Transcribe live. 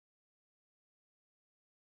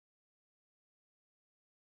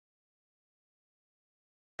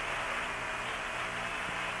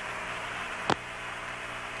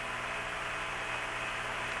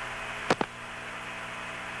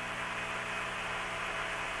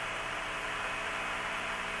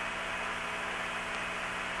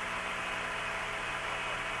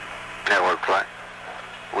Network flight.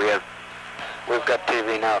 We've got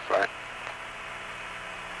TV now, flight.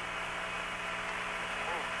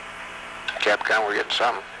 Capcom, we're getting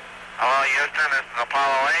something. Hello, Houston, this is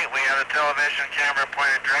Apollo 8. We have a television camera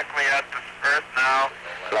pointed directly at the Earth now.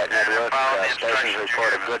 Flight network, stations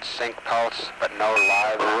report a good sync pulse, but no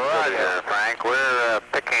live video. Frank. We're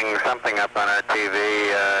picking something up on our TV.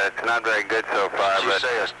 It's not very good so far, but let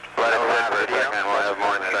it sit for a second. We'll have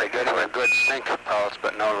more insight. They're getting a good sync pulse,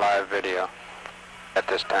 but no live video at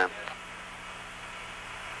this time.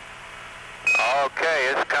 Okay,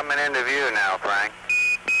 it's coming into view now, Frank.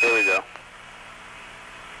 Here we go.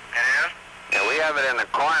 It is? Yeah, we have it in the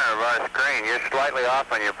corner of our screen. You're slightly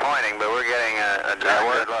off when you're pointing, but we're getting a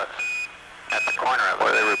good look at the corner of it.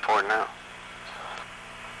 What are they reporting now?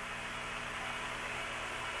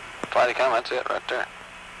 Flighty come, that's it right there.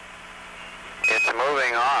 It's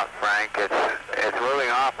moving off, Frank. It's moving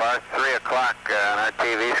off our 3 o'clock on our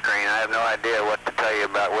TV screen. I have no idea what to tell you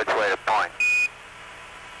about which way to point.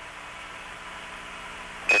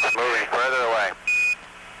 It's moving further away.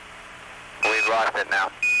 We've lost it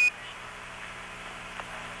now.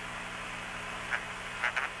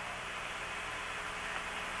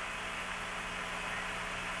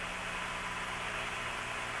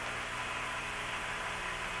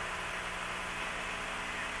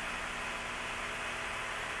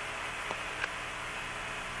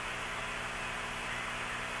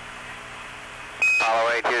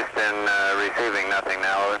 Apollo 8 Houston, receiving nothing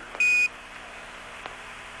now, over.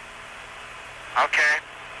 Okay.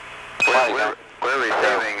 We're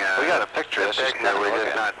receiving we got a picture. the picture. We're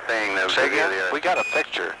just not seeing the Say view of again? the Earth. We got a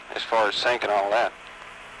picture as far as sync and all that.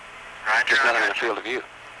 Roger, Just not in the roger. field of view.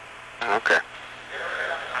 Okay.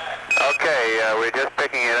 Okay, we're just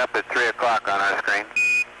picking it up at 3 o'clock on our screen.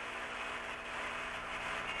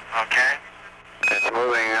 Okay. It's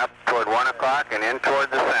moving up toward 1 o'clock and in toward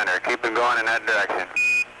the center. Keep it going in that direction.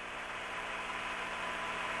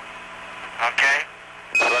 Okay.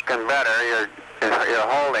 It's looking better. You're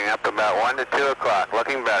holding up about 1 to 2 o'clock.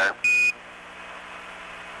 Looking better.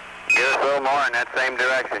 Give us a little more in that same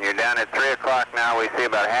direction. You're down at 3 o'clock now. We see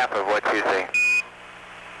about half of what you see.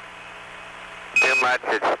 Too much.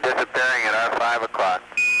 It's disappearing at our 5 o'clock.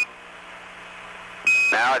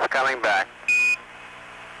 Now it's coming back.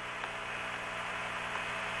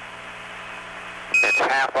 It's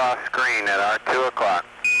half off screen at our 2 o'clock.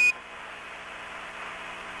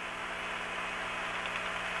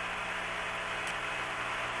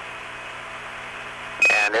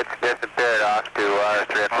 And it's disappeared off to our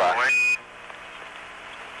 3 o'clock.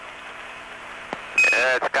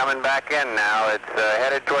 It's coming back in now. It's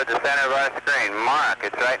headed toward the center of our screen. Mark,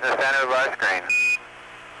 it's right in the center of our screen.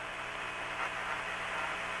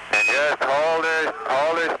 And just hold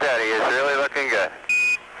her steady. It's really looking good.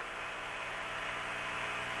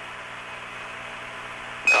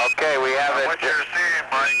 Okay, we have it. What you're seeing,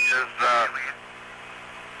 Mike, is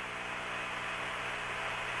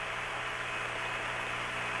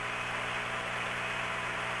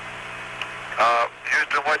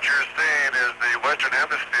Houston, what you're seeing is the Western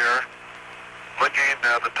Hemisphere looking,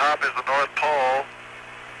 the top is the North Pole.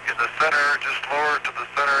 In the center, just lower to the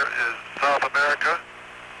center, is South America,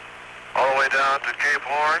 all the way down to Cape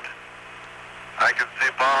Horn. I can see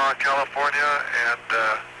Baja, California, and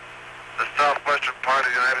the southwestern part of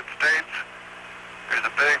the United States. There's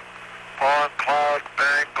a big pond cloud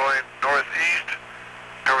bank going northeast.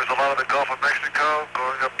 Covers a lot of the Gulf of Mexico,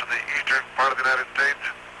 going up to the eastern part of the United States.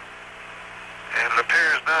 And it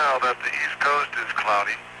appears now that the east coast is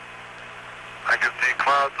cloudy. I can see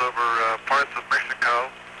clouds over parts of Mexico.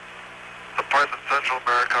 The parts of Central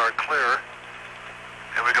America are clear.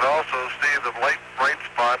 And we can also see the light bright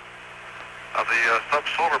spot of the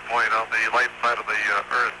subsolar point on the light side of the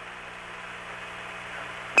Earth.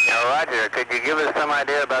 Roger, could you give us some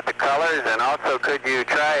idea about the colors, and also could you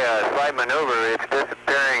try a slight maneuver? It's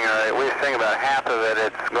disappearing, we're seeing about half of it.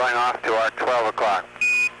 It's going off to our 12 o'clock.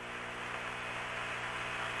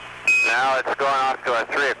 Now it's going off to our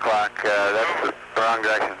 3 o'clock. That's the wrong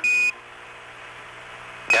direction.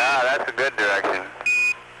 Yeah, that's a good direction.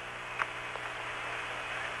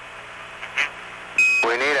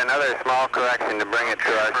 We need another small correction to bring it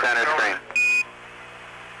to our center screen.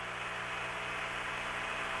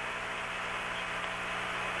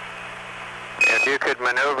 If you could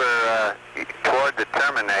maneuver toward the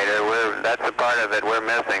terminator, that's the part of it we're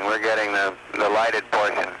missing. We're getting the lighted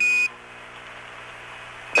portion.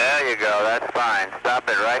 There you go, that's fine. Stop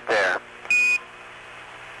it right there.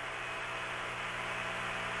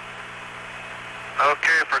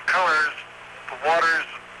 Okay, for colors, the waters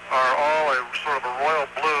are all a sort of a royal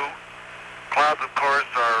blue. Clouds, of course,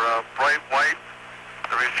 are bright white.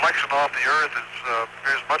 The reflection off the Earth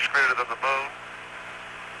appears much greater than the Moon.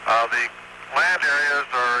 The land areas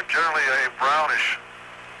are generally a brownish,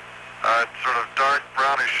 sort of dark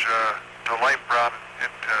brownish to light brown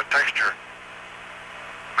in texture.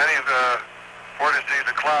 Many vortices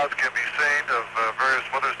and clouds can be seen of various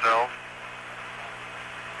weather cells,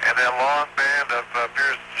 and that long band of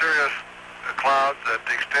cirrus clouds that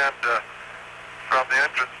extend from the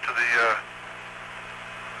entrance to the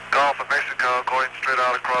Gulf of Mexico, going straight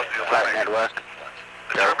out across the Atlantic.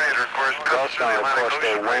 The Terminator, of course, comes through the Atlantic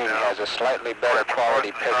Ocean right wing now. has a slightly better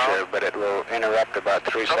quality picture, but it will interrupt about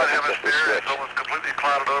 3 Southern seconds if we hemisphere switch. is almost completely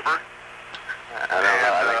clouded over. I don't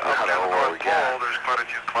know. I think Up how near the what North we got. Pole, there's quite a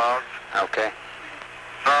few clouds. Okay.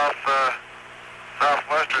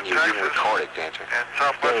 Southwestern You Texas record it, can't you? and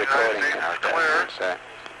Still southwestern United recording States it. is Okay. clear. So,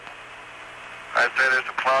 I'd say there's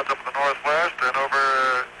some clouds up in the northwest and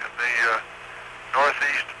over in the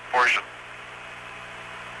northeast portion.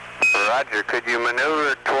 Roger, could you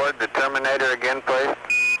maneuver toward the Terminator again, please?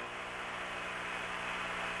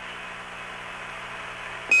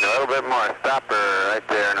 A little bit more. Stop her right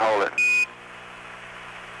there and hold it.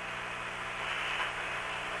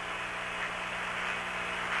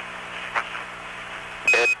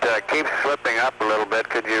 It keeps slipping up a little bit.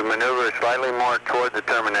 Could you maneuver slightly more toward the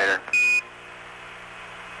Terminator?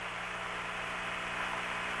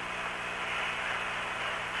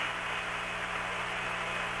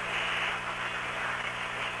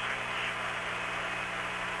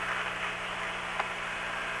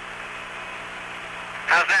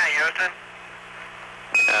 How's that, Houston?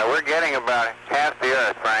 We're getting about half the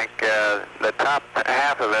Earth, Frank. The top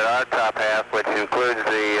half of it, our top half, which includes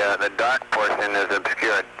the dark portion, is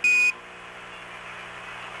obscured.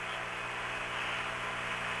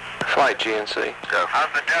 flight GNC. Go. How's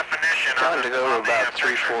the definition Time on to the, go to on the, about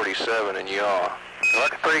picture? 347 and yaw.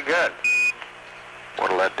 Looks pretty good.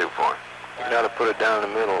 What'll that do for him? You gotta put it down in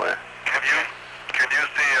the middle there. Can you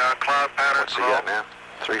see cloud patterns? What's he got now?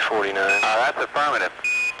 349. That's affirmative.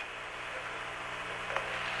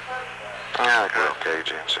 Okay,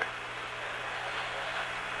 GNC.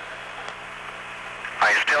 Are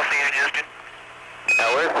you still seeing Houston?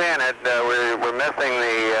 We're seeing it. We're missing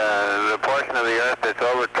the portion of the Earth that's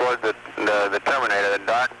over towards the Terminator. The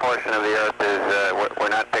dark portion of the Earth is we're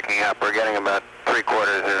not picking up. We're getting about 3/4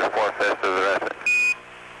 or 4/5 of the rest of it.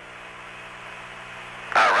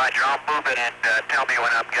 Roger, I'll move it and tell me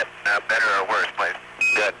when I'm getting better or worse, please.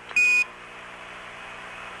 Good.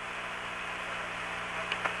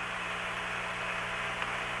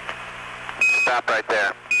 Stop right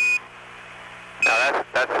there. No,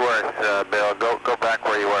 that's worse, Bill. Go back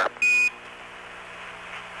where you were.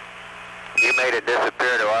 You made it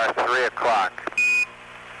disappear to our 3 o'clock.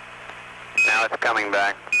 Now it's coming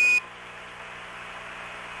back.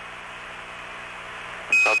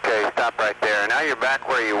 Okay, stop right there. Now you're back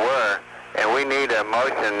where you were, and we need a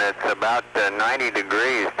motion that's about 90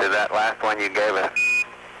 degrees to that last one you gave us.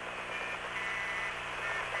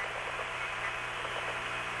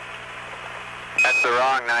 That's the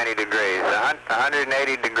wrong 90 degrees.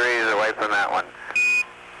 180 degrees away from that one.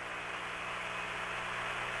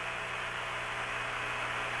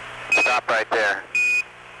 Stop right there.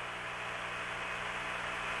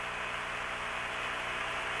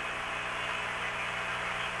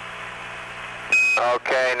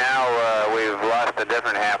 Okay, now we've lost a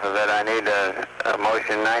different half of it. I need a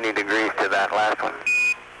motion 90 degrees to that last one.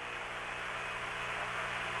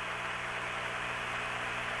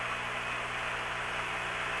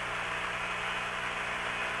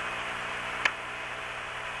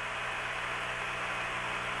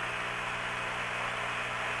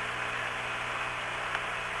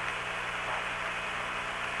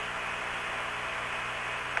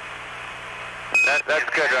 That's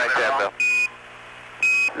good right there, Bill.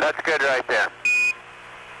 That's good right there.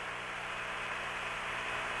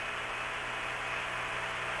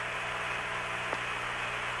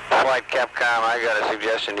 Flight Capcom, I got a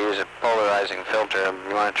suggestion to use a polarizing filter.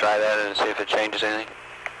 You want to try that and see if it changes anything?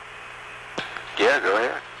 Yeah, go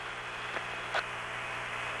ahead.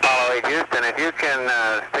 Apollo 8 Houston, if you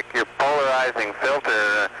can stick your polarizing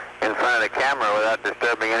filter in front of the camera without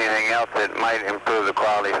disturbing anything else, it might improve the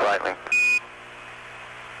quality slightly.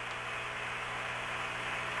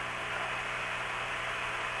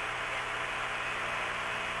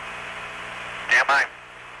 Stand by.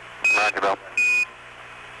 Roger, Bill.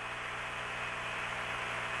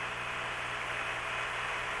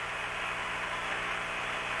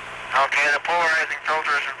 Okay, the polarizing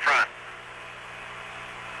filter is in front.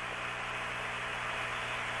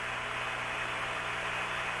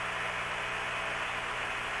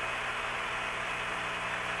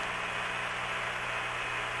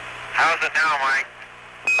 How's it now, Mike?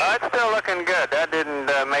 It's still looking good. That didn't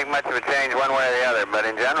make much of a change one way or the other, but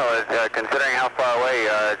in general, considering how far away you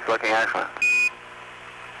are, it's looking excellent.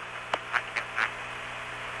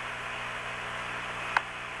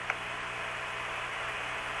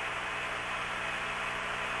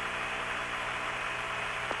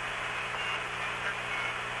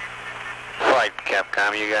 Flight,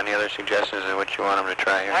 Capcom, you got any other suggestions of what you want them to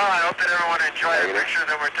try here? Well, I hope that everyone enjoyed the picture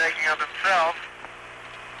that we're taking of themselves.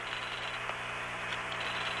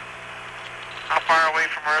 How far away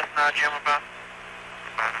from Earth now, Jim, about?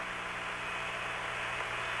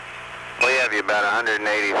 We have you about 180,000.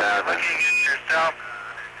 Looking at yourself.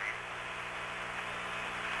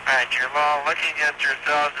 Alright, you're looking at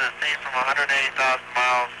yourselves as seen from 180,000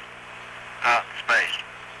 miles out in space.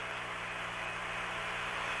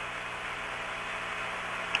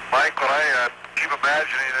 Mike, what I keep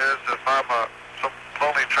imagining is if I'm some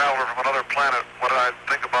lonely traveler from another planet, what do I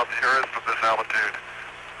think about the Earth from this altitude?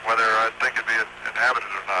 Whether I think it'd be inhabited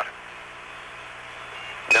or not.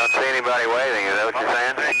 Don't see anybody waving, is that what you're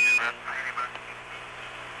saying?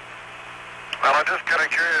 Well, I'm just kind of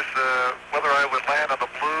curious whether I would land on the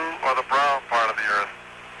blue or the brown part of the Earth.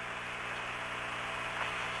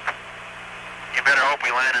 You better hope we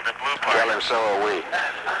land in the blue part. Tell him so are we.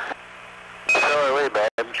 So are we, babe.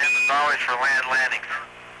 Jim is always for land landings.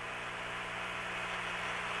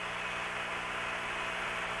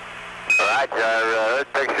 Right, our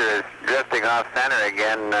Earth picture is drifting off center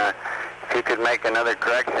again. If you could make another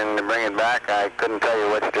correction to bring it back, I couldn't tell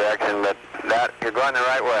you which direction, but that, you're going the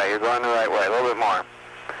right way. You're going the right way. A little bit more.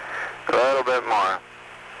 A little bit more.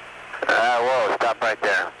 Whoa, stop right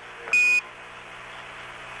there.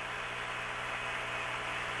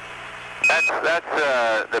 That's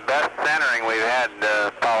the best centering we've had,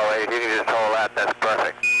 Apollo 8. If you can just hold that, that's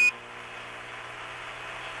perfect.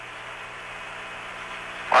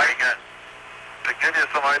 Mike, to give you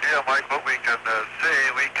some idea, Mike, what we can see,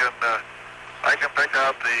 I can pick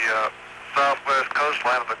out the southwest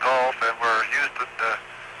coastline of the Gulf and where Houston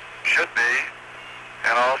should be,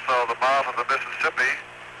 and also the mouth of the Mississippi.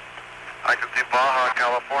 I can see Baja,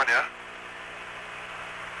 California,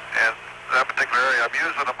 and that particular area. I'm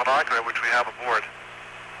using a binocular which we have aboard.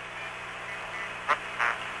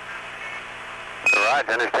 Right,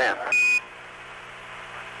 I understand.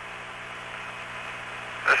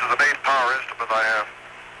 This is the main power instrument I have.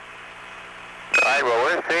 All right, well,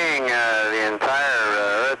 we're seeing the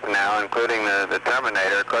entire Earth now, including the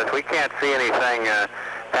Terminator. Of course, we can't see anything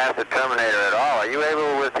past the Terminator at all. Are you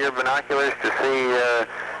able, with your binoculars, to see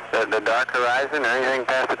the dark horizon or anything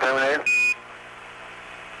past the Terminator?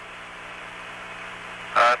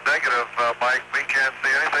 Negative, Mike. We can't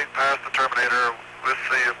see anything past the Terminator with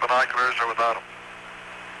the binoculars or without them.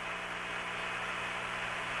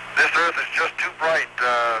 This Earth is just too bright,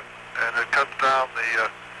 and it cuts down the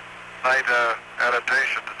night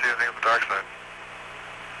adaptation to see anything on the dark side.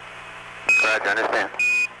 Right, I understand.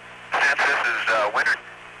 Since this is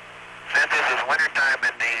winter time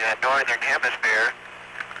in the northern hemisphere,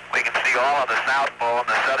 we can see all of the South Pole and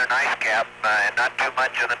the southern ice cap, and not too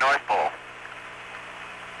much of the North Pole.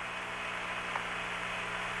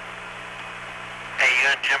 Hey, you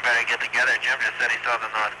and Jim better get together. Jim just said he saw the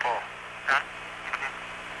North Pole. Huh?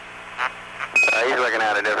 He's looking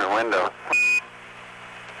out a different window.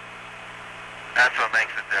 That's what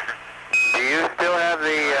makes it different. Do you still have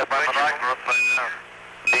the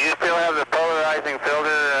Do you still have the polarizing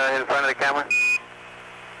filter in front of the camera?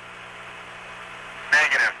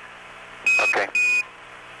 Negative. Okay.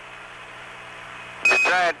 Just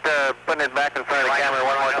try it, putting it back in front of the camera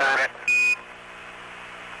one more time.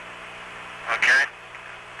 Okay.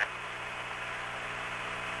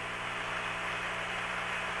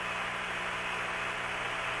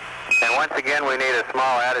 And once again, we need a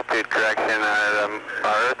small attitude correction.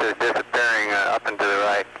 Our Earth is disappearing up and to the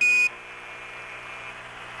right.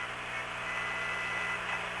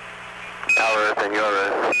 Our Earth and your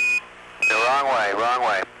Earth. The wrong way, wrong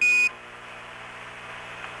way.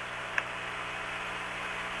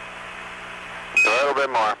 A little bit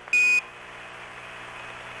more.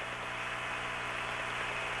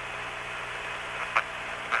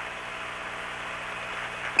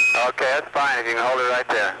 Okay, that's fine if you can hold it right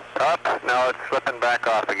there. Up? No, it's slipping back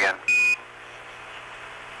off again.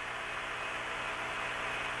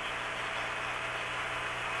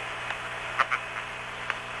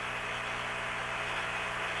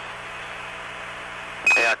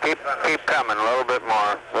 Yeah, keep coming, a little bit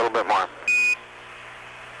more, a little bit more.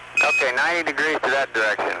 Okay, 90 degrees to that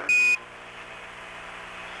direction.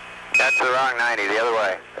 That's the wrong 90, the other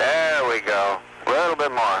way. There we go. A little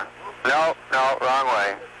bit more. No, wrong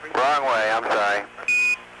way. Wrong way, I'm sorry.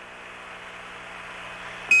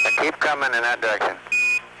 Keep coming in that direction.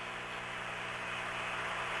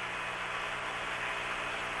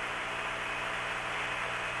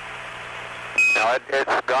 No,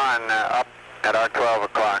 it's gone up at our 12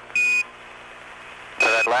 o'clock. So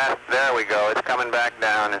that last, there we go, it's coming back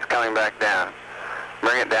down, it's coming back down.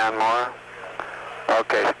 Bring it down more.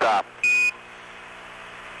 Okay, stop.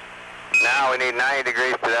 Now we need 90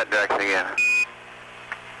 degrees to that direction again.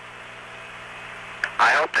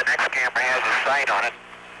 I hope the next camera has a sight on it.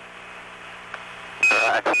 All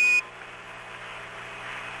right.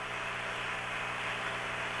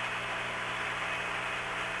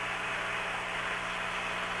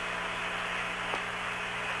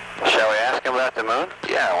 Shall we ask him about the moon?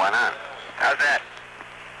 Yeah, why not? How's that?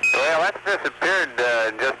 Well, that's disappeared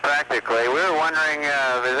just practically. We were wondering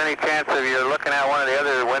if there's any chance of you looking out one of the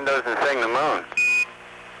other windows and seeing the moon.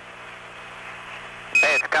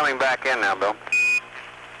 Hey, it's coming back in now, Bill.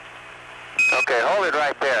 Okay, hold it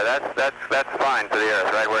right there. That's fine for the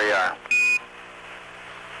Earth, right where you are.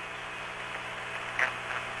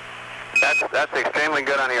 That's extremely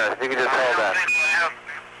good on the Earth. You can just hold that.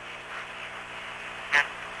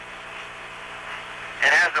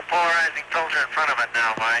 It has a polarizing filter in front of it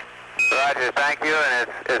now, Mike. Roger, thank you, and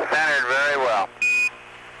it's centered very well.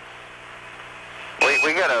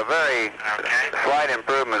 We got a very slight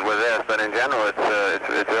improvement with this, but in general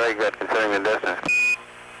it's very good considering the distance.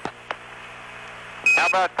 How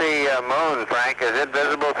about the moon, Frank? Is it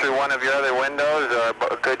visible through one of your other windows, or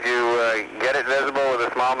could you get it visible with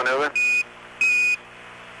a small maneuver?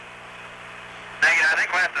 I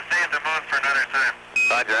think we'll have to save the moon for another time.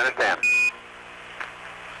 Roger, understand.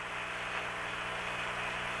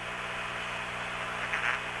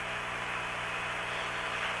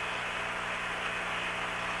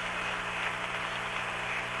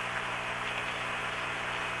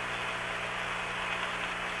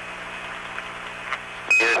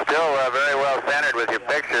 You're still very well centered with your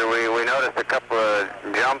picture. We noticed a couple of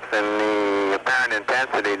jumps in the apparent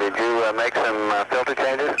intensity. Did you make some filter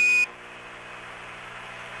changes?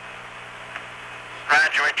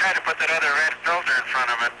 Roger, we tried to put that other red filter in front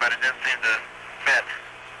of it, but it didn't seem to fit.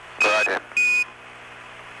 Roger.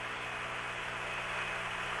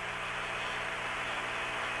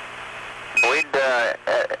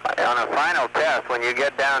 On a final test, when you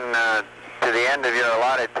get down to the end of your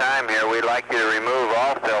allotted time here, we'd like you to remove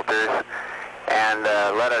all filters and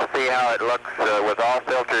let us see how it looks with all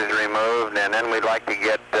filters removed, and then we'd like to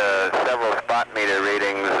get several spot meter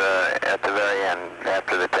readings at the very end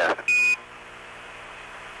after the test.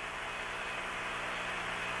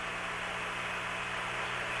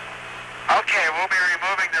 Okay, we'll be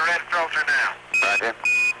removing the red filter now. Roger.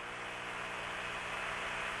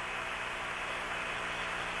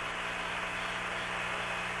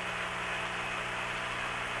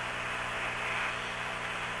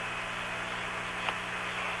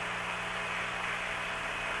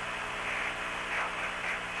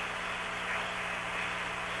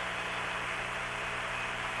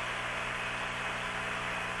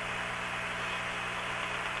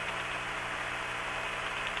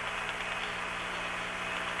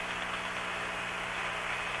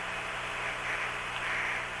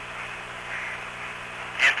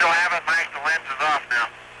 Still have it, Mike. The lens is off now.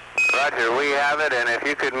 Roger, we have it, and if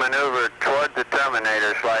you could maneuver toward the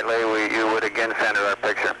terminator slightly, you would again center our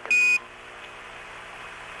picture.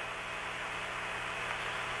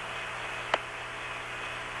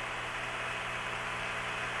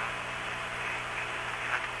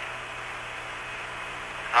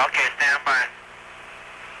 Okay, stand by.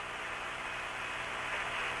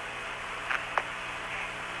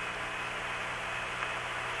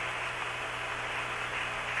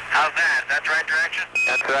 How's that? Is that the right direction?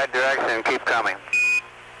 That's the right direction. Keep coming.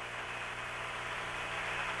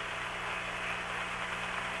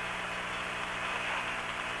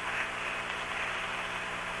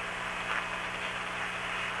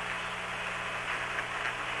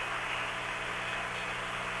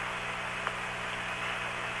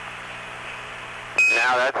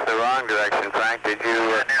 Now that's the wrong direction, Frank. Did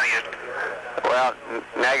you... Well,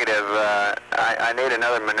 negative. I need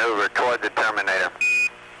another maneuver toward the terminator.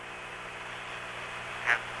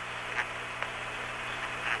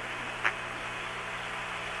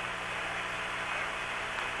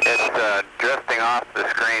 It's drifting off the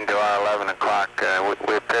screen to our 11 o'clock.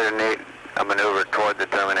 We appear to need a maneuver toward the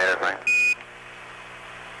terminator, Frank.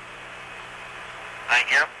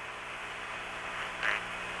 Thank you.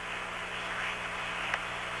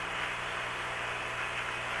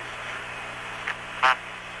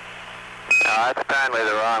 No, that's apparently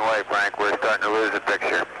the wrong way, Frank. We're starting to lose the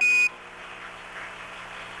picture.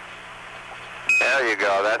 There you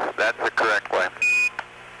go. That's the correct way.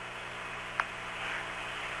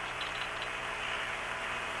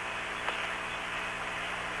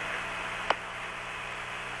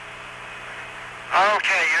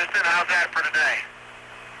 Houston, how's that for today?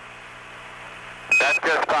 That's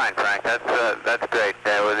just fine, Frank. That's great.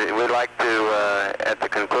 We'd like to, at the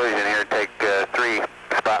conclusion here, take 3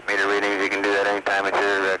 spot meter readings. You can do that anytime at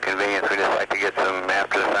your convenience. We'd just like to get some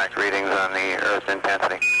after-the-fact readings on the Earth's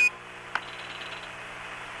intensity.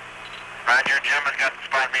 Roger, Jim has got the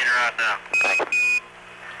spot meter on now. Thank you.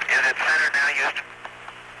 Is it centered now, Houston?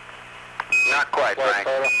 Not quite, Frank.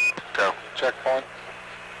 So, Checkpoint.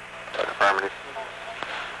 affirmative.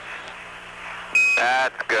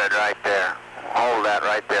 That's good right there. Hold that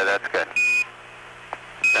right there. That's good.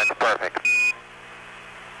 That's perfect.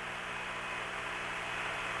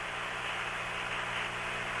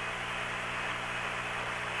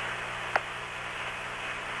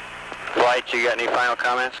 Flight, you got any final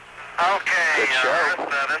comments? Okay, Good show. Earth,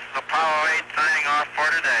 this is Apollo 8 signing off for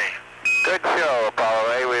today. Good show,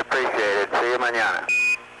 Apollo 8. We appreciate it. See you mañana.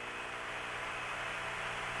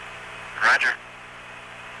 Roger.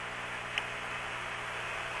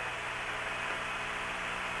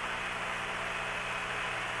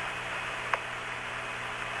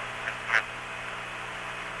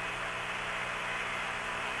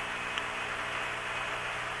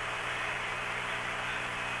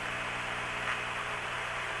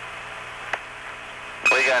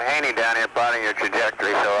 We got Haney down here plotting your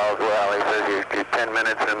trajectory, so all's well. He says you're 10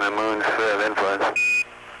 minutes in the moon's sphere of influence.